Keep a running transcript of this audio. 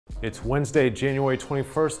It's Wednesday, January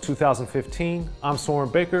 21st, 2015. I'm Soren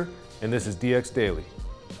Baker, and this is DX Daily.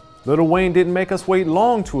 Lil Wayne didn't make us wait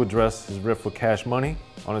long to address his riff with Cash Money.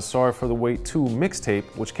 On his Sorry for the Wait 2 mixtape,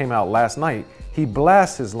 which came out last night, he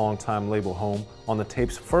blasts his longtime label home on the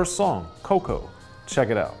tape's first song, Coco. Check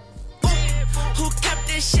it out. Who kept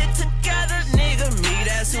this shit together, nigga, me,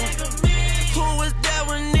 that's who. Who was there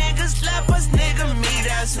when niggas left us, nigga, me,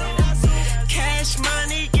 that's who. Cash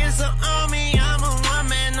Money is an army, I'm a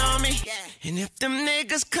one-man army. And if them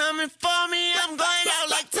niggas coming for me, I'm going out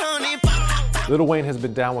like Tony. Lil Wayne has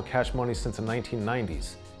been down with Cash Money since the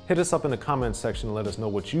 1990s. Hit us up in the comments section and let us know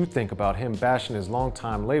what you think about him bashing his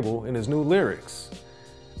longtime label in his new lyrics.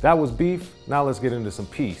 That was beef, now let's get into some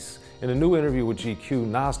peace. In a new interview with GQ,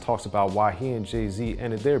 Nas talks about why he and Jay-Z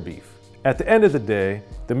ended their beef. At the end of the day,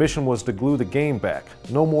 the mission was to glue the game back,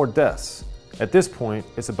 no more deaths. At this point,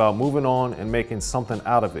 it's about moving on and making something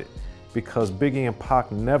out of it, because Biggie and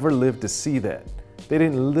Pac never lived to see that. They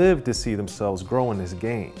didn't live to see themselves grow in this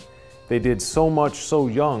game. They did so much so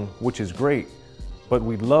young, which is great, but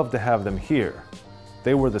we'd love to have them here.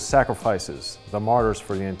 They were the sacrifices, the martyrs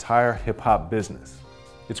for the entire hip-hop business.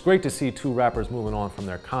 It's great to see two rappers moving on from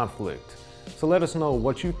their conflict. So let us know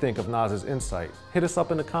what you think of Nas's insight. Hit us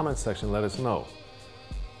up in the comments section, let us know.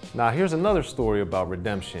 Now here's another story about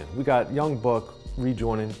redemption. We got Young Buck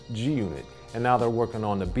rejoining G-Unit, and now they're working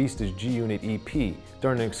on the Beast is G-Unit EP.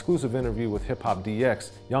 During an exclusive interview with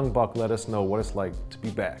HipHopDX, Young Buck let us know what it's like to be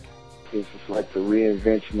back. It's just like the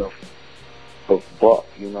reinvention of Buck,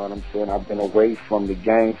 you know what I'm saying? I've been away from the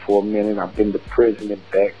game for a minute. I've been to prison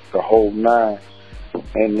and back, the whole nine.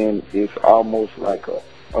 And then it's almost like a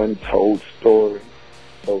untold story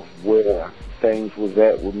of where things was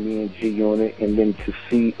at with me and G-Unit, and then to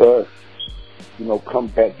see us, you know, come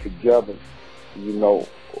back together, you know,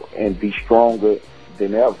 and be stronger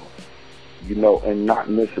than ever, you know, and not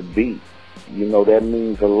miss a beat. You know, that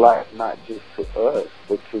means a lot, not just to us,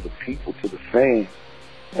 but to the people, to the fans.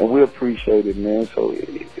 And we appreciate it, man. So,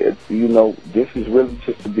 you know, this is really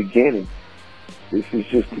just the beginning. This is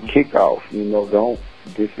just the kickoff, you know,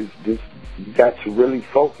 you got to really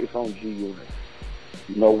focus on G-Unit.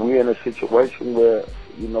 You know, we're in a situation where,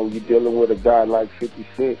 you know, you're dealing with a guy like 50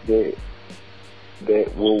 Cent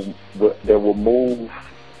that will move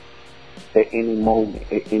at any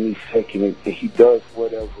moment, at any second, and he does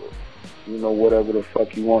whatever, you know, whatever the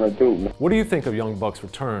fuck you want to do. What do you think of Young Buck's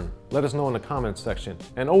return? Let us know in the comments section.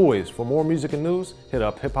 And always, for more music and news, hit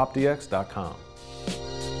up HipHopDX.com.